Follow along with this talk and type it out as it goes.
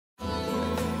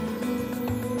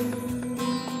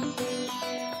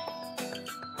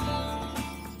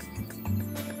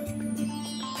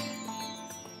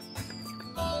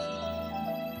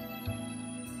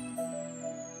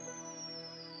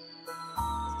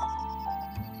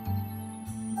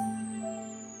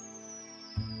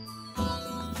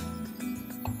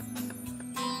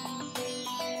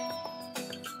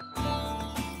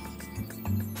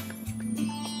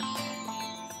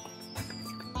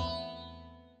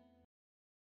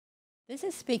This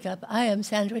is Speak Up. I am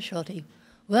Sandra Schulte.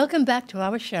 Welcome back to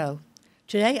our show.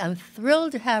 Today, I'm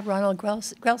thrilled to have Ronald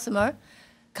Grelsimer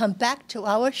come back to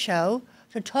our show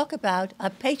to talk about a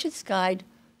patient's guide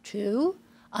to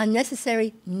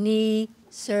unnecessary knee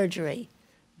surgery.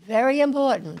 Very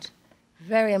important,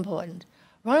 very important.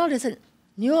 Ronald is a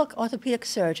New York orthopedic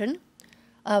surgeon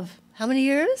of how many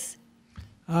years?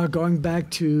 Going back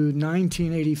to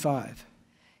 1985.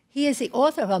 He is the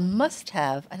author of a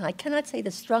must-have, and I cannot say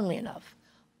this strongly enough,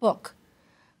 book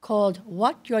called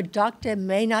What Your Doctor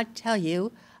May Not Tell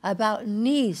You About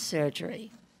Knee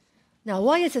Surgery. Now,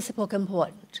 why is this book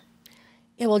important?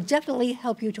 It will definitely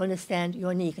help you to understand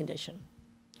your knee condition.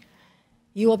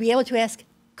 You will be able to ask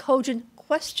cogent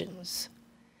questions.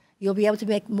 You'll be able to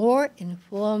make more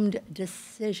informed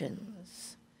decisions.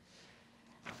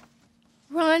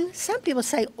 Ron, some people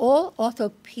say all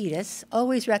orthopedists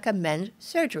always recommend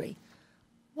surgery.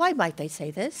 Why might they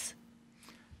say this?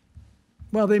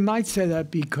 Well, they might say that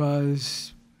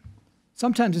because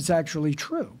sometimes it's actually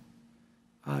true.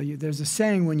 There's a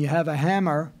saying, when you have a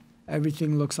hammer,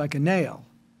 everything looks like a nail.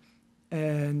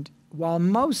 And while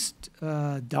most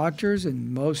doctors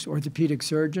and most orthopedic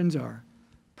surgeons are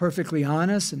perfectly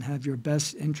honest and have your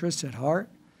best interests at heart,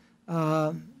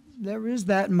 there is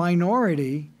that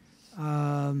minority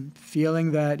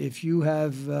feeling that if you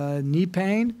have knee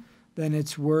pain, then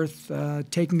it's worth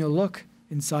taking a look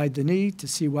inside the knee to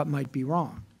see what might be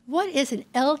wrong. What is an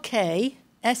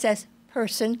LKSS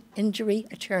person injury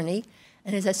attorney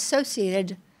and his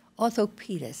associated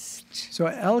orthopedist? So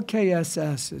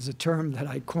LKSS is a term that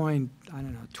I coined,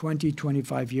 20,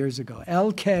 25 years ago.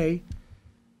 LK-SS.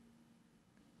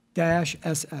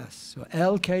 So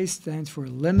LK stands for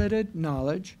limited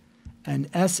knowledge, and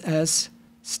SS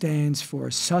stands for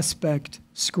suspect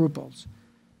scruples.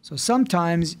 So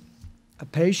sometimes a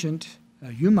patient,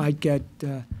 you might get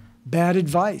bad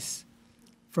advice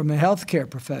from a healthcare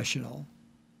professional.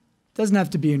 It doesn't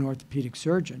have to be an orthopedic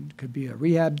surgeon. It could be a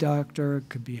rehab doctor, it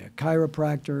could be a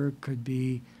chiropractor, could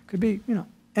be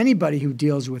anybody who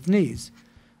deals with knees.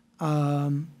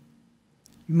 You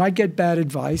might get bad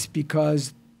advice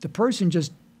because the person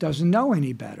just doesn't know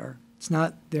any better. It's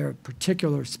not their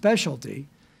particular specialty.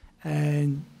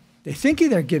 And they think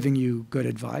they're giving you good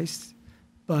advice,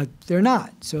 but they're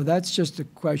not. So that's just a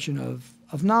question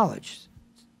of knowledge.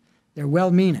 They're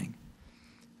well-meaning.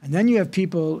 And then you have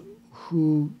people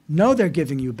who know they're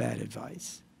giving you bad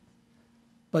advice,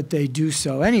 but they do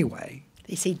so anyway.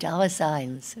 They see dollar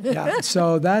signs. Yeah,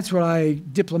 so that's what I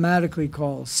diplomatically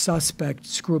call suspect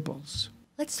scruples.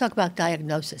 Let's talk about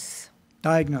diagnosis.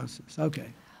 Diagnosis,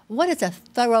 okay. What is a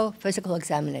thorough physical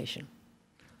examination?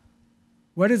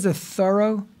 What is a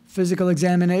thorough physical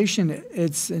examination?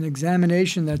 It's an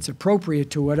examination that's appropriate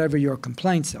to whatever your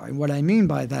complaints are. And what I mean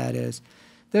by that is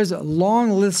there's a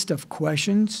long list of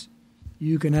questions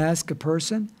you can ask a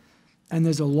person, and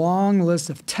there's a long list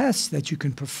of tests that you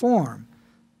can perform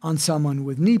on someone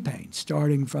with knee pain,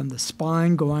 starting from the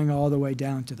spine going all the way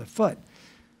down to the foot.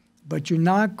 But you're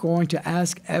not going to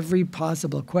ask every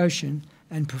possible question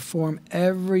and perform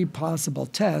every possible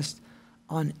test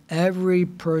on every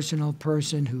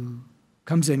person who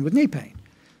comes in with knee pain.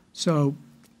 So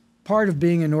part of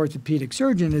being an orthopedic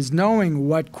surgeon is knowing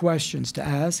what questions to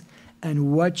ask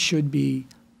and what should be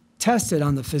tested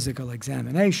on the physical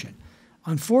examination.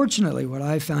 Unfortunately, what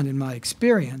I found in my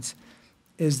experience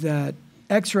is that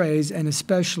X-rays and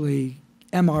especially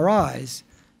MRIs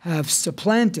have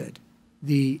supplanted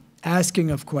the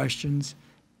asking of questions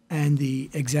and the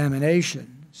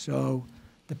examination. So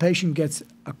the patient gets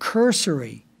a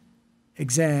cursory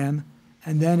exam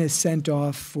and then is sent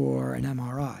off for an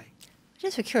MRI.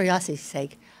 Just for curiosity's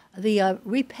sake, the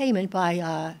repayment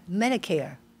by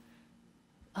Medicare,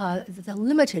 the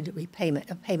limited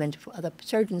payment for the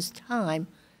surgeon's time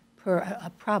per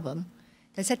a problem,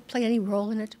 does that play any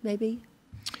role in it, maybe?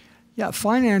 Yeah,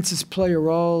 finances play a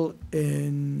role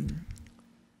in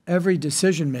every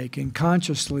decision-making,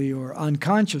 consciously or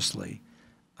unconsciously.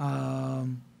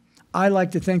 I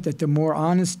like to think that the more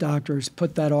honest doctors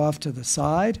put that off to the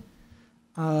side,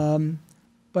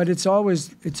 but it's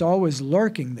always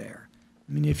lurking there.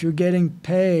 I mean, if you're getting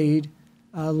paid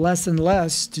less and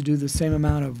less to do the same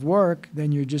amount of work,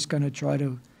 then you're just going to try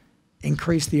to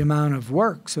increase the amount of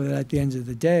work so that at the end of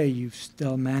the day, you've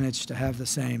still managed to have the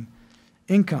same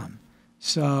income.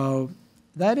 So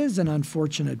that is an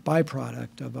unfortunate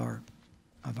byproduct of our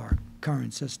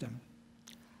current system.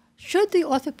 Should the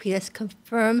orthopedist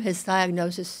confirm his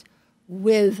diagnosis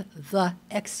with the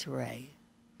X-ray?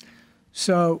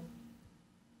 So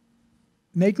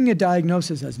making a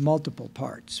diagnosis has multiple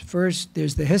parts. First,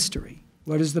 there's the history.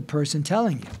 What is the person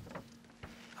telling you?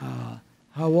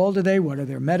 How old are they? What are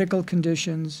their medical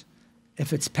conditions?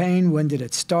 If it's pain, when did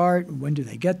it start? When do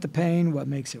they get the pain? What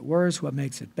makes it worse? What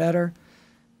makes it better?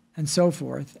 And so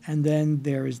forth. And then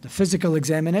there is the physical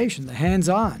examination, the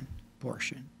hands-on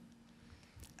portion.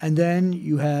 And then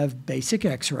you have basic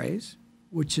x-rays,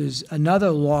 which is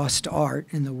another lost art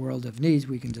in the world of knees.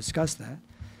 We can discuss that.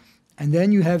 And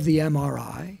then you have the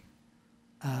MRI.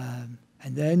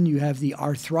 And then you have the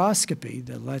arthroscopy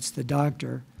that lets the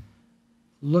doctor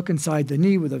look inside the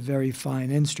knee with a very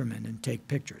fine instrument and take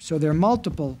pictures. So there are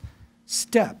multiple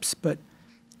steps, but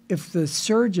if the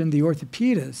surgeon, the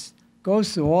orthopedist,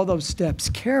 goes through all those steps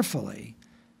carefully,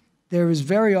 there is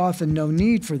very often no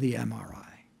need for the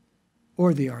MRI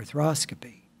or the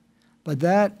arthroscopy. But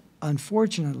that,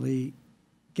 unfortunately,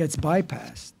 gets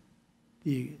bypassed.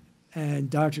 And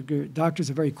doctors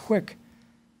are very quick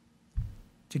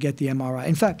to get the MRI.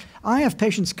 In fact, I have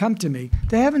patients come to me,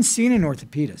 they haven't seen an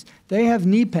orthopedist. They have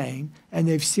knee pain, and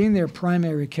they've seen their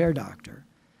primary care doctor.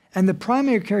 And the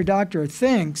primary care doctor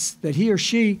thinks that he or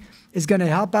she is going to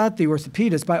help out the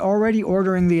orthopedist by already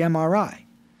ordering the MRI.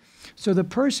 So the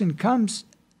person comes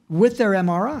with their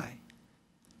MRI,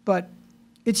 but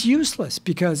it's useless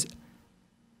because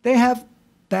they have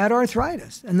bad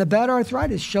arthritis, and the bad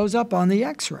arthritis shows up on the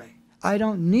x-ray. I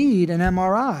don't need an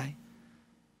MRI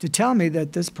to tell me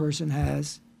that this person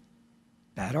has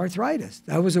bad arthritis.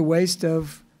 That was a waste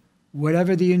of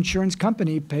whatever the insurance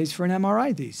company pays for an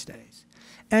MRI these days.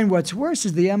 And what's worse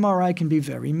is the MRI can be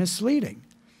very misleading.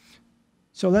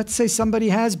 So let's say somebody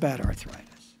has bad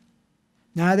arthritis.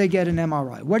 Now they get an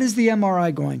MRI. What is the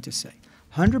MRI going to say?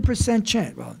 100%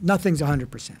 chance, well, nothing's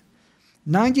 100%.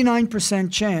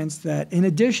 99% chance that in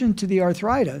addition to the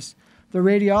arthritis, the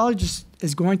radiologist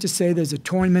is going to say there's a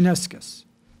torn meniscus.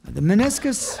 Now, the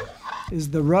meniscus is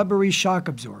the rubbery shock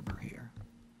absorber here.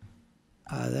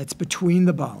 That's between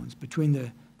the bones, between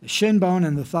the shin bone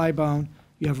and the thigh bone.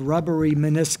 You have rubbery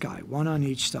menisci, one on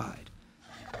each side.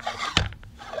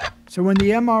 So when the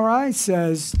MRI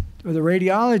says, or the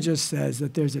radiologist says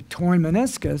that there's a torn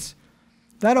meniscus,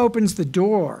 that opens the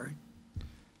door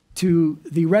to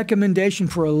the recommendation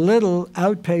for a little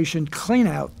outpatient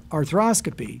clean-out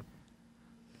arthroscopy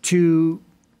to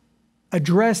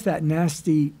address that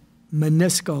nasty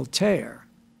meniscal tear.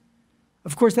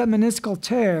 Of course, that meniscal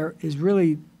tear is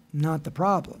really not the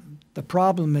problem. The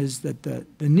problem is that the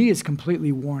knee is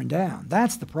completely worn down.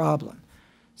 That's the problem.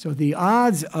 So the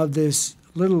odds of this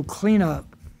little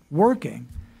cleanup working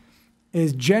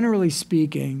is, generally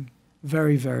speaking,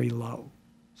 very, very low.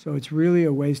 So it's really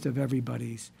a waste of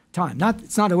everybody's time.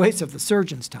 It's not a waste of the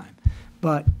surgeon's time,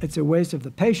 but it's a waste of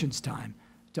the patient's time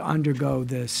to undergo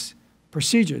this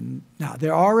procedure. Now,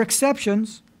 there are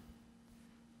exceptions.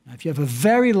 Now, if you have a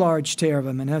very large tear of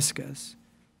a meniscus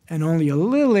and only a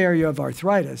little area of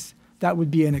arthritis, that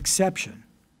would be an exception.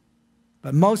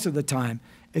 But most of the time,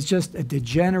 it's just a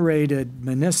degenerated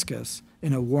meniscus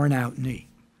in a worn-out knee.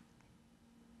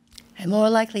 And more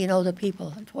likely in older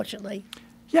people, unfortunately.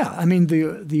 Yeah, I mean,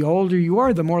 the older you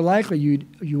are, the more likely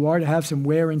you are to have some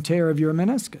wear and tear of your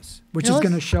meniscus, which is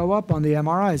going to show up on the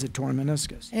MRI as a torn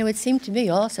meniscus. And it would seem to me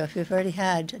also, if you've already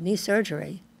had knee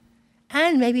surgery,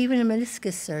 and maybe even a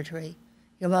meniscus surgery,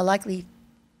 you're more likely,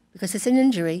 because it's an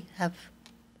injury, have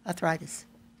arthritis.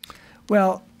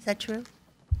 Well, is that true?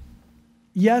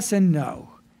 Yes and no.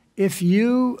 If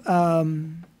you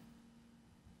have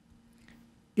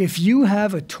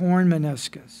a torn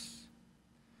meniscus,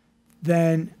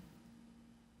 then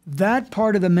that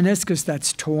part of the meniscus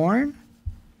that's torn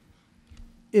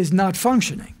is not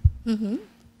functioning. Mm-hmm.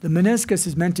 The meniscus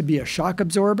is meant to be a shock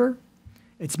absorber.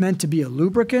 It's meant to be a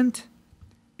lubricant.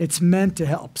 It's meant to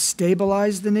help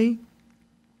stabilize the knee.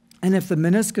 And if the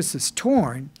meniscus is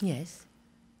torn, yes,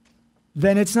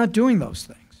 then it's not doing those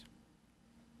things.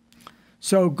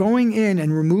 So going in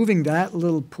and removing that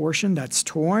little portion that's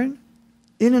torn,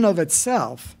 in and of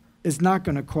itself, is not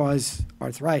going to cause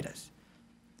arthritis.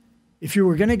 If you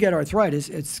were going to get arthritis,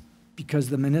 it's because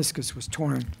the meniscus was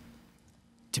torn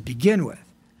to begin with.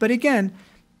 But again,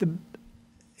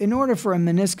 in order for a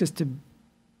meniscus to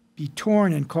be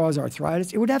torn and cause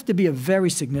arthritis, it would have to be a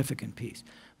very significant piece.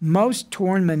 Most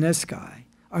torn menisci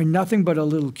are nothing but a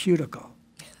little cuticle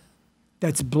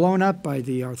that's blown up by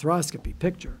the arthroscopy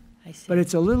picture. I see. But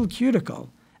it's a little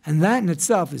cuticle, and that in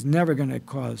itself is never going to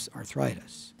cause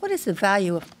arthritis. What is the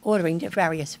value of ordering the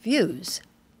various views?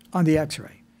 On the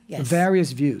x-ray. Yes. The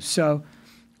various views. So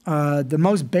the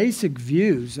most basic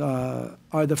views are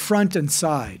the front and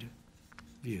side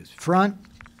views. Front,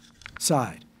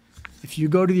 side. If you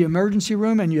go to the emergency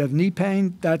room and you have knee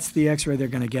pain, that's the x-ray they're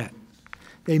going to get.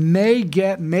 They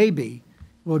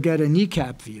will get a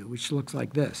kneecap view, which looks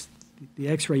like this. The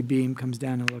X-ray beam comes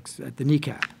down and looks at the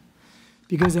kneecap.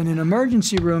 Because in an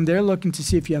emergency room, they're looking to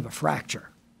see if you have a fracture.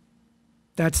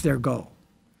 That's their goal.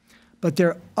 But there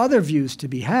are other views to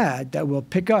be had that will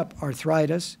pick up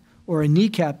arthritis or a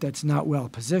kneecap that's not well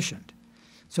positioned.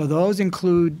 So those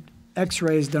include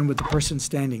X-rays done with the person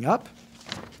standing up.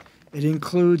 It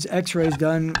includes X-rays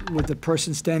done with the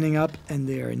person standing up and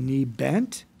their knee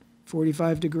bent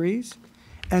 45 degrees.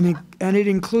 And it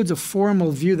includes a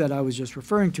formal view that I was just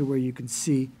referring to where you can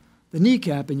see the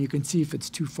kneecap and you can see if it's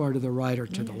too far to the right or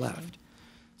to the left.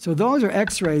 So those are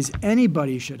X-rays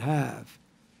anybody should have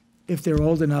if they're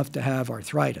old enough to have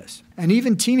arthritis. And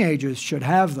even teenagers should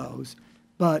have those,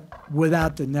 but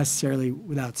without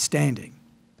standing.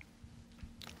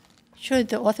 Should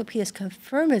the orthopedist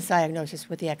confirm his diagnosis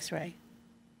with the X-ray?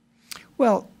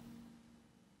 Well,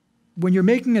 when you're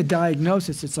making a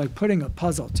diagnosis, it's like putting a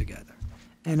puzzle together.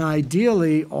 And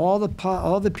ideally, all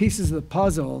the pieces of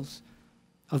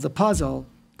the puzzle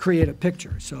create a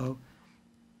picture. So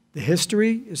the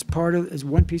history is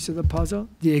one piece of the puzzle.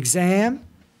 The exam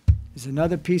is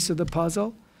another piece of the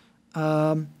puzzle.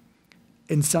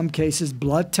 In some cases,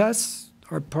 blood tests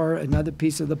are another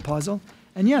piece of the puzzle.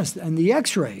 And yes, and the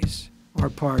X-rays are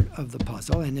part of the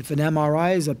puzzle. And if an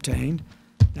MRI is obtained,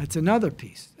 that's another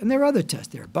piece. And there are other tests.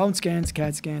 There are bone scans,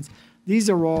 CAT scans. These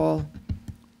are all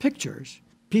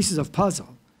pieces of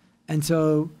puzzle. And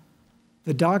so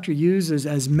the doctor uses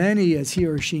as many as he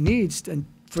or she needs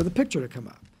for the picture to come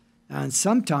up. And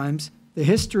sometimes the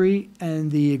history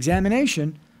and the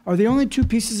examination are the only two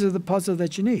pieces of the puzzle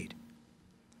that you need.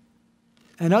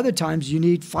 And other times you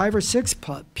need 5 or 6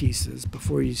 pieces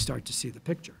before you start to see the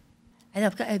picture. And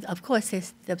of course,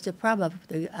 there's the problem of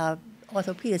the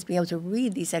orthopedist being able to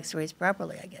read these X-rays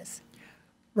properly, I guess.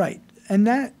 Right.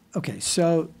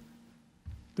 So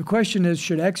the question is,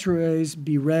 should X-rays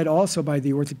be read also by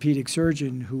the orthopedic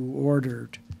surgeon who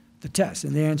ordered the test?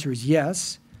 And the answer is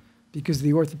yes, because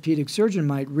the orthopedic surgeon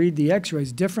might read the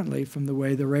X-rays differently from the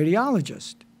way the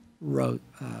radiologist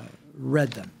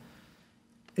read them.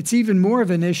 It's even more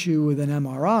of an issue with an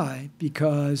MRI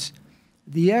because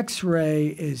the X-ray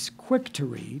is quick to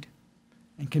read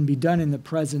and can be done in the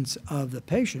presence of the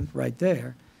patient right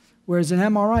there, whereas an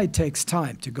MRI takes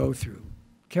time to go through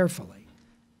carefully.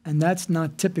 And that's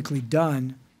not typically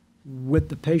done with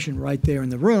the patient right there in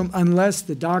the room unless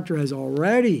the doctor has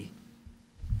already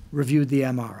reviewed the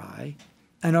MRI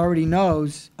and already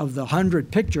knows of the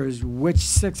 100 pictures, which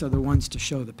 6 are the ones to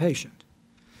show the patient.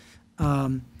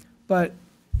 But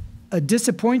a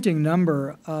disappointing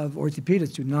number of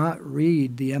orthopedists do not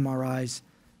read the MRIs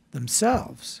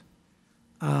themselves.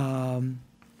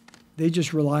 They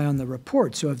just rely on the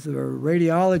report. So if the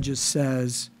radiologist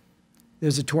says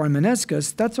there's a torn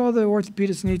meniscus, that's all the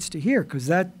orthopedist needs to hear because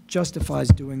that justifies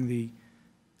doing the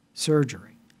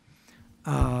surgery.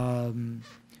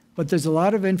 But there's a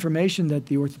lot of information that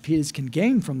the orthopedist can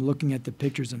gain from looking at the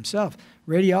pictures themselves.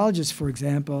 Radiologists, for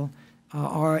example,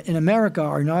 in America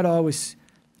are not always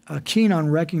keen on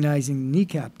recognizing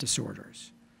kneecap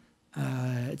disorders.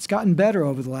 It's gotten better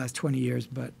over the last 20 years,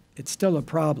 but it's still a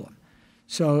problem.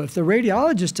 So if the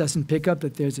radiologist doesn't pick up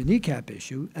that there's a kneecap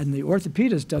issue and the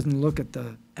orthopedist doesn't look at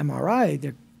the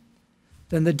MRI,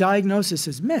 then the diagnosis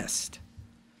is missed.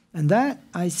 And that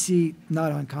I see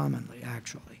not uncommonly,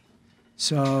 actually.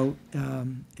 So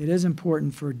it is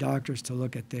important for doctors to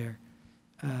look at the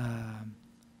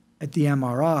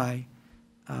MRI.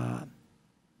 Of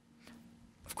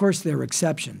course, there are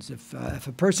exceptions. If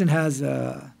a person has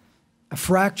a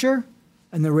fracture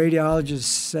and the radiologist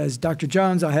says, Dr.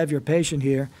 Jones, I have your patient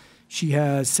here. She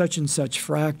has such and such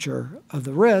fracture of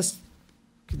the wrist,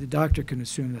 the doctor can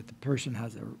assume that the person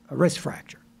has a wrist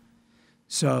fracture.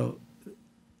 So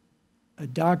a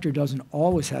doctor doesn't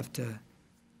always have to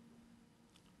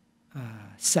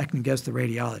second guess the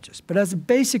radiologist. But as a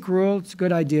basic rule, it's a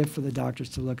good idea for the doctors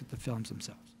to look at the films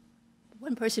themselves.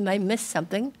 One person might miss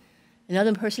something.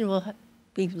 Another person will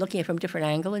be looking at it from a different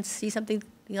angle and see something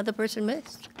the other person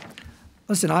missed.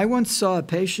 Listen, I once saw a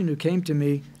patient who came to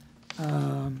me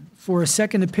for a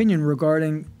second opinion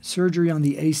regarding surgery on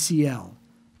the ACL,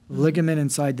 ligament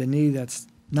inside the knee that's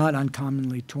not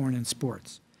uncommonly torn in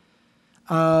sports.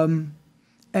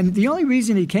 And the only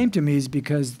reason he came to me is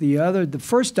because the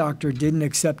first doctor didn't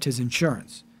accept his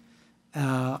insurance.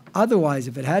 Otherwise,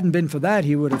 if it hadn't been for that,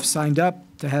 he would have signed up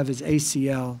to have his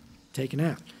ACL taken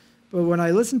out. But when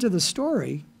I listened to the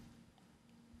story,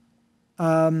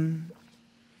 it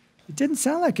didn't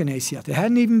sound like an ACL. There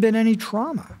hadn't even been any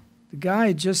trauma. The guy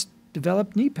had just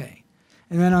developed knee pain.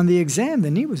 And then on the exam,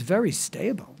 the knee was very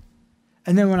stable.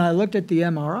 And then when I looked at the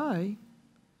MRI,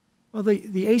 well, the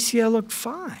ACL looked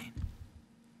fine.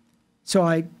 So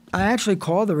I I actually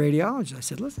called the radiologist. I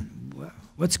said, listen,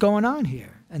 what's going on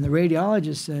here? And the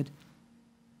radiologist said,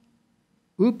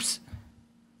 oops,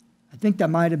 I think that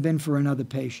might have been for another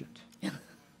patient.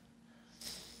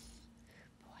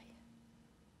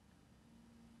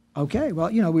 Okay, well,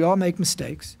 you know, we all make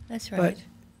mistakes. That's But right.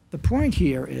 the point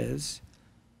here is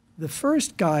the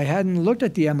first guy hadn't looked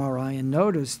at the MRI and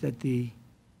noticed that the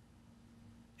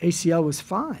ACL was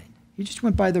fine. He just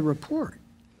went by the report.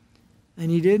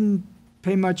 And he didn't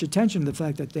pay much attention to the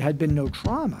fact that there had been no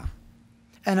trauma.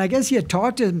 And I guess he had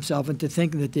talked himself into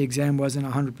thinking that the exam wasn't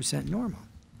 100% normal.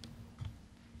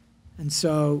 And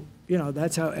so, you know,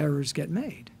 that's how errors get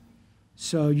made.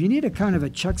 So you need a kind of a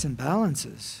checks and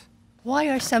balances. Why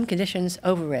are some conditions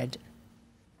overread?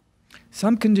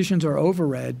 Some conditions are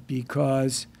overread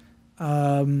because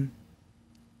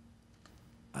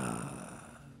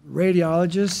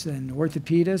radiologists and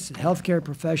orthopedists and healthcare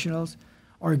professionals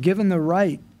are given the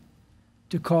right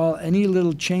to call any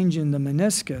little change in the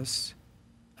meniscus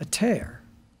a tear.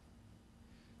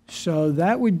 So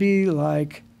that would be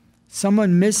like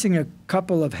someone missing a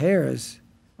couple of hairs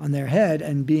on their head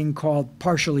and being called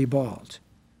partially bald.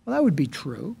 Well, that would be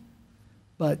true,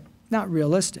 but not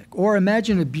realistic. Or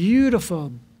imagine a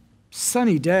beautiful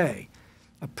sunny day,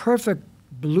 a perfect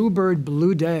bluebird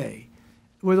blue day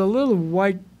with a little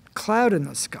white cloud in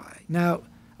the sky. Now,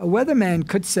 a weatherman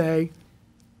could say,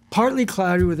 partly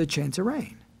cloudy with a chance of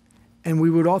rain. And we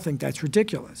would all think that's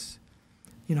ridiculous.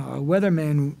 You know, a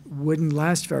weatherman wouldn't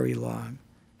last very long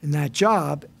in that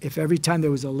job if every time there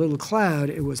was a little cloud,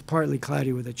 it was partly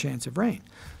cloudy with a chance of rain.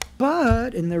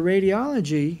 But in the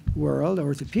radiology world,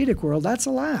 orthopedic world, that's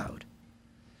allowed.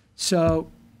 So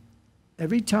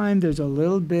every time there's a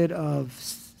little bit of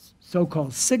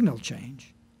so-called signal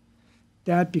change,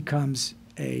 that becomes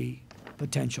a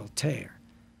potential tear.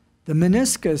 The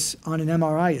meniscus on an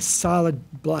MRI is solid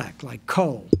black, like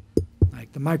coal,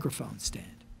 like the microphone stand.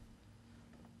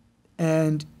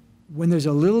 And when there's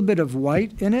a little bit of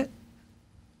white in it,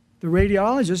 the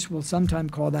radiologist will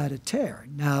sometimes call that a tear.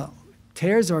 Now,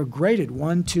 tears are graded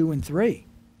 1, 2, and 3.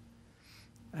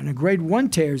 And a grade 1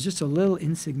 tear is just a little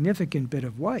insignificant bit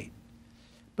of white.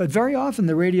 But very often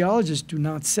the radiologists do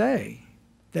not say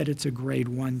that it's a grade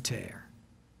 1 tear.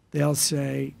 They'll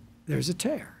say there's a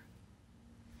tear.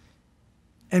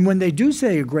 And when they do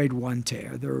say a grade 1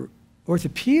 tear, the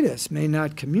orthopedist may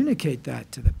not communicate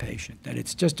that to the patient, that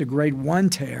it's just a grade 1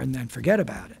 tear and then forget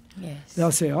about it. Yes.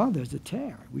 They'll say, oh, there's a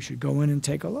tear. We should go in and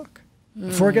take a look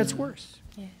before it gets worse.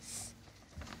 Yes.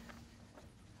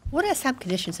 What are some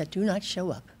conditions that do not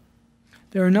show up?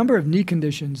 There are a number of knee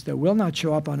conditions that will not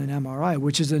show up on an MRI,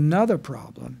 which is another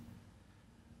problem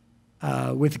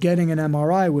with getting an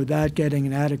MRI without getting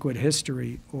an adequate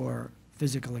history or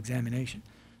physical examination.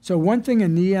 So one thing a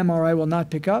knee MRI will not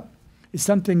pick up is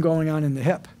something going on in the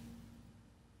hip.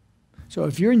 So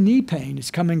if your knee pain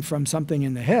is coming from something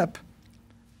in the hip,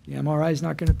 the MRI is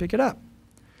not going to pick it up.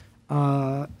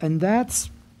 And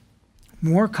that's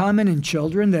more common in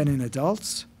children than in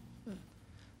adults,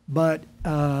 but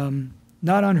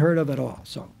not unheard of at all.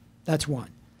 So that's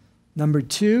one. Number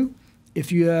two,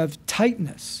 if you have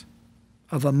tightness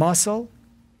of a muscle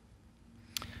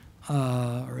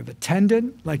or of a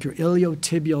tendon, like your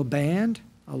iliotibial band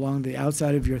along the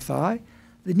outside of your thigh,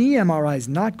 the knee MRI is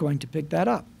not going to pick that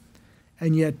up.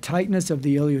 And yet tightness of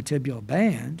the iliotibial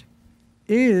band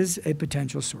is a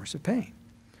potential source of pain.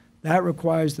 That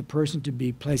requires the person to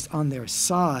be placed on their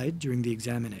side during the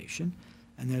examination,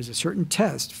 and there's a certain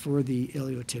test for the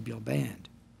iliotibial band.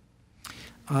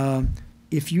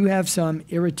 If you have some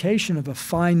irritation of a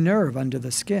fine nerve under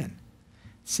the skin,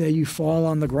 say you fall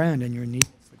on the ground and your knee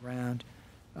hits the ground,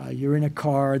 you're in a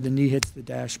car, the knee hits the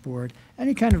dashboard,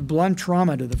 any kind of blunt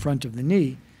trauma to the front of the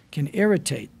knee can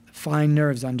irritate fine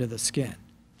nerves under the skin,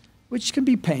 which can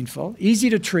be painful, easy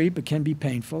to treat, but can be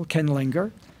painful, can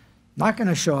linger, not going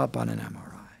to show up on an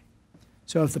MRI.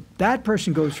 So if that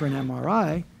person goes for an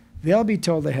MRI, they'll be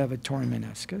told they have a torn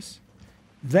meniscus.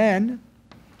 Then,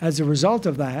 as a result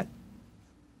of that,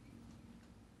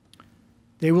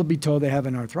 they will be told they have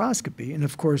an arthroscopy, and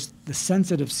of course, the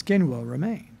sensitive skin will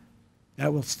remain.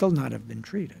 That will still not have been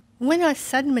treated. When are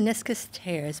sudden meniscus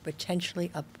tears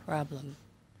potentially a problem?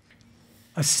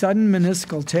 A sudden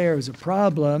meniscal tear is a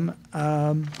problem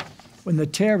when the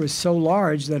tear is so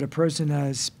large that a person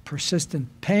has persistent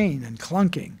pain and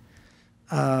clunking.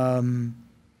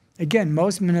 Again,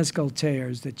 most meniscal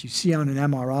tears that you see on an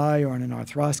MRI or on an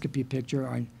arthroscopy picture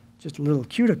are just little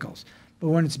cuticles. But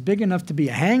when it's big enough to be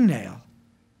a hangnail,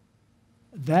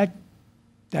 that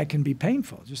can be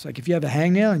painful. Just like if you have a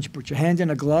hangnail and you put your hand in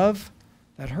a glove,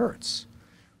 that hurts.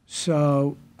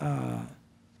 So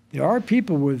There are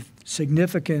people with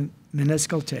significant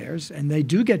meniscal tears, and they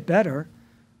do get better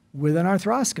with an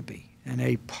arthroscopy and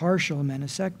a partial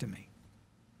meniscectomy.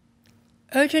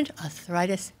 Urgent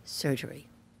arthritis surgery.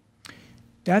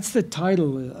 That's the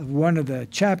title of one of the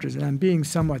chapters, and I'm being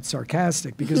somewhat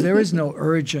sarcastic because there is no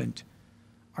urgent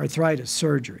arthritis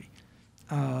surgery.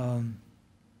 When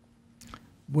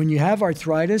you have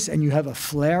arthritis and you have a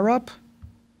flare-up,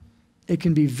 it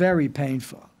can be very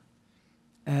painful.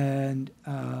 And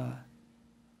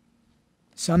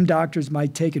some doctors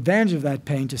might take advantage of that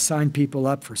pain to sign people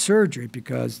up for surgery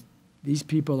because these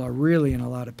people are really in a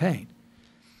lot of pain.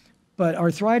 But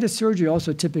arthritis surgery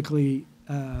also typically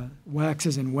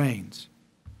waxes and wanes.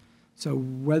 So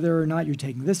whether or not you're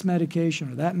taking this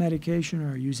medication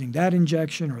or using that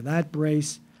injection or that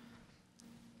brace,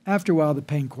 after a while the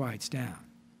pain quiets down.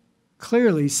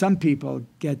 Clearly, some people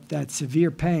get that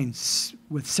severe pain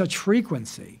with such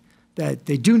frequency that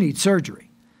they do need surgery.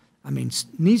 I mean,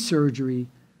 knee surgery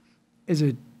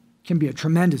can be a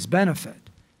tremendous benefit,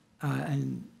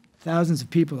 and thousands of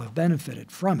people have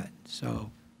benefited from it. So,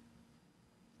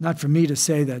 not for me to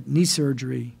say that knee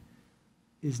surgery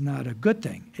is not a good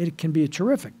thing. It can be a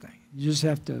terrific thing. You just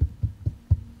have to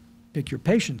pick your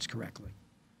patients correctly.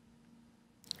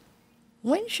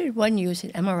 When should one use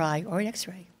an MRI or an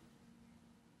X-ray?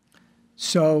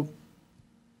 So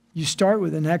you start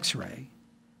with an X-ray,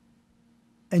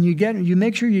 and you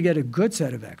make sure you get a good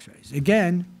set of X-rays.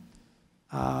 Again,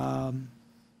 to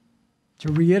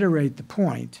reiterate the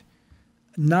point,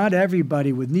 not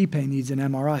everybody with knee pain needs an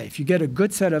MRI. If you get a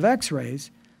good set of X-rays,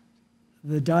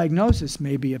 the diagnosis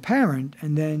may be apparent,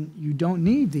 and then you don't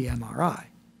need the MRI.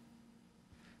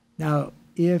 Now,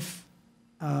 if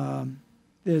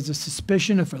there's a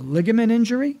suspicion of a ligament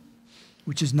injury,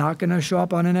 which is not going to show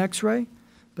up on an X-ray,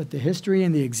 but the history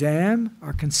and the exam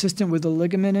are consistent with the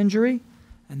ligament injury,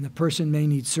 and the person may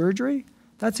need surgery,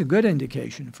 that's a good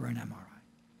indication for an MRI.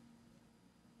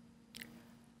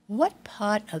 What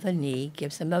part of the knee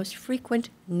gives the most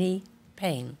frequent knee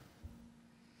pain?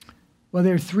 Well,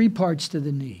 there are three parts to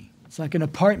the knee. It's like an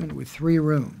apartment with 3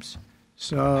 rooms.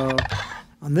 So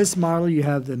on this model, you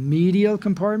have the medial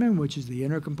compartment, which is the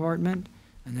inner compartment,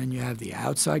 and then you have the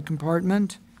outside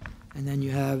compartment, and then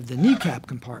you have the kneecap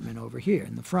compartment over here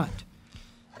in the front.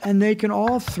 And they can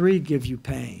all 3 give you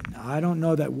pain. I don't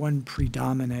know that one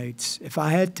predominates. If I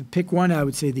had to pick one, I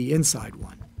would say the inside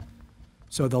one.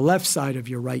 So the left side of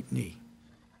your right knee,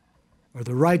 or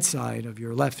the right side of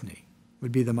your left knee,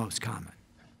 would be the most common.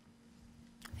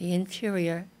 The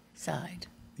interior side.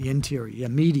 The interior, yeah,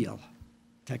 medial,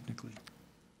 technically.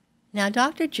 Now,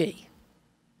 Dr. G.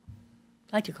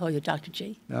 I'd like to call you Dr.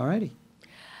 G. All righty.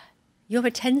 You have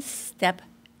a 10-step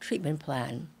treatment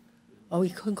plan, or we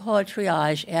could call it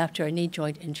triage after a knee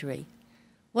joint injury.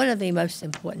 What are the most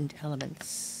important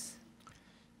elements?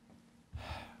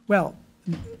 Well,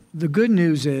 the good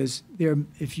news is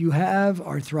if you have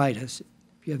arthritis,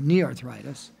 if you have knee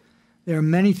arthritis, there are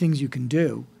many things you can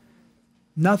do.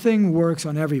 Nothing works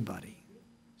on everybody.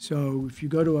 So if you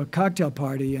go to a cocktail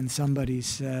party and somebody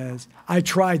says, I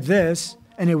tried this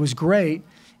and it was great,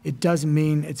 it doesn't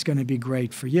mean it's going to be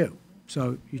great for you.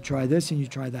 So you try this and you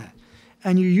try that.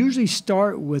 And you usually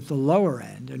start with the lower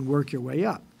end and work your way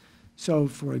up. So,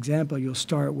 for example, you'll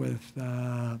start with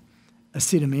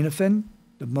acetaminophen.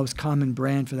 The most common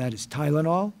brand for that is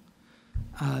Tylenol.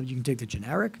 You can take the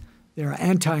generic. There are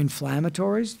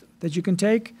anti-inflammatories that you can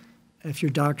take if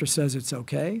your doctor says it's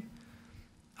okay.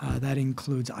 That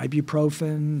includes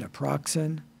ibuprofen,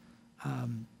 naproxen.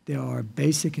 There are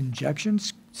basic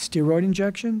injections, steroid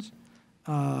injections,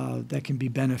 that can be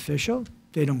beneficial.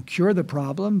 They don't cure the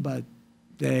problem, but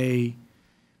they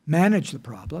manage the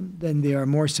problem. Then there are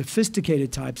more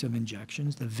sophisticated types of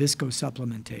injections, the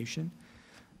viscosupplementation.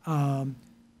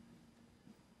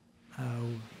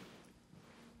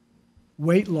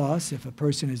 Weight loss if a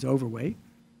person is overweight.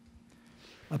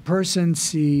 A person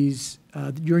sees,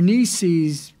 your knee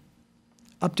sees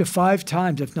up to 5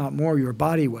 times, if not more, your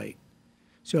body weight.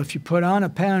 So if you put on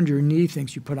 1 pound, your knee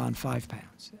thinks you put on 5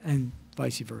 pounds, and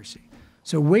vice versa.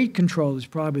 So weight control is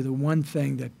probably the one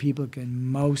thing that people can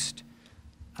most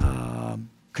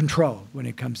control when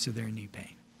it comes to their knee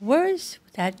pain. Words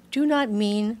that do not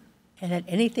mean and that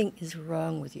anything is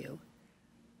wrong with you.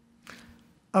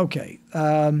 Okay.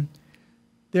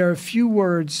 There are a few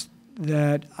words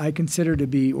that I consider to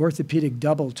be orthopedic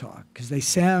double talk because they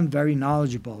sound very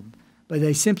knowledgeable, but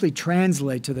they simply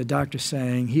translate to the doctor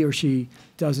saying he or she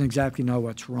doesn't exactly know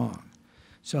what's wrong.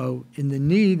 So in the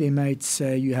knee, they might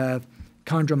say you have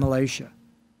chondromalacia.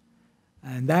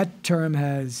 And that term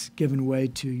has given way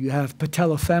to you have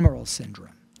patellofemoral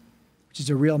syndrome, which is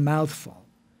a real mouthful.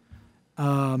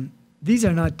 These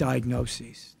are not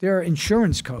diagnoses. They're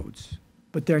insurance codes,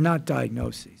 but they're not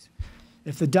diagnoses.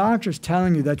 If the doctor's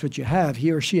telling you that's what you have,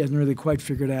 he or she hasn't really quite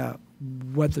figured out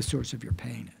what the source of your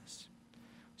pain is.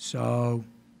 So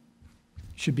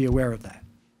you should be aware of that.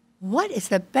 What is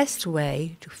the best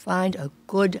way to find a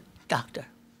good doctor?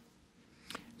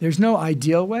 There's no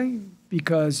ideal way,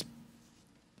 because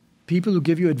people who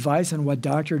give you advice on what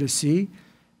doctor to see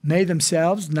may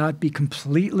themselves not be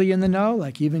completely in the know.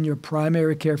 Like even your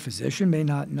primary care physician may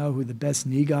not know who the best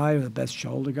knee guy or the best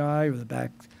shoulder guy or the back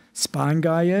spine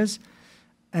guy is.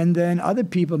 And then other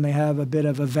people may have a bit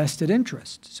of a vested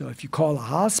interest. So if you call a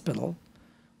hospital,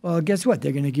 well, guess what?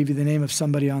 They're going to give you the name of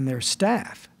somebody on their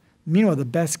staff. Meanwhile, the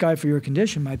best guy for your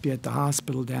condition might be at the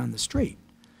hospital down the street.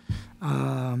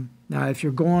 Now, if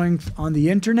you're going on the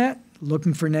internet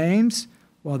looking for names,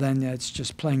 well, then that's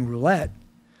just playing roulette.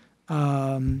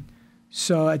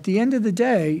 So at the end of the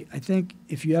day, I think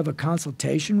if you have a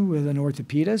consultation with an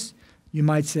orthopedist, you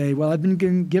might say, well, I've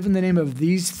been given the name of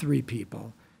these 3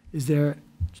 people.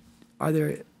 Are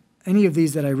there any of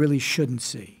these that I really shouldn't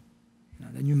see?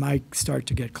 Then you might start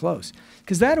to get close.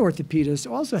 Because that orthopedist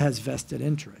also has vested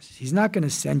interests. He's not going to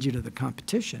send you to the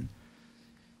competition,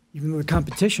 even though the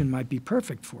competition might be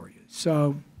perfect for you.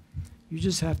 So you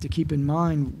just have to keep in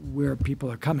mind where people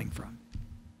are coming from.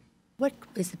 What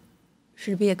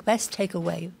should be a best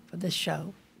takeaway from this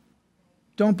show?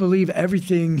 Don't believe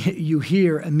everything you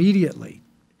hear immediately.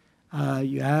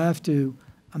 You have to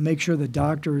make sure the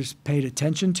doctor's paid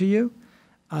attention to you,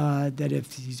 that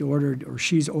if he's ordered or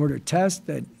she's ordered tests,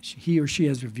 that he or she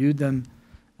has reviewed them,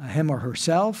 him or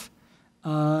herself,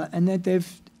 and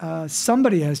that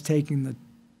somebody has taken the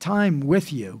time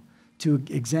with you to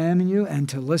examine you and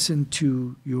to listen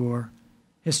to your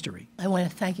history. I want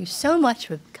to thank you so much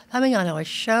for coming on our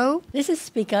show. This is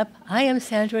Speak Up. I am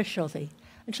Sandra Schulte.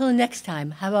 Until next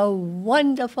time, have a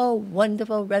wonderful,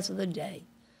 wonderful rest of the day.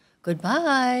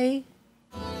 Goodbye.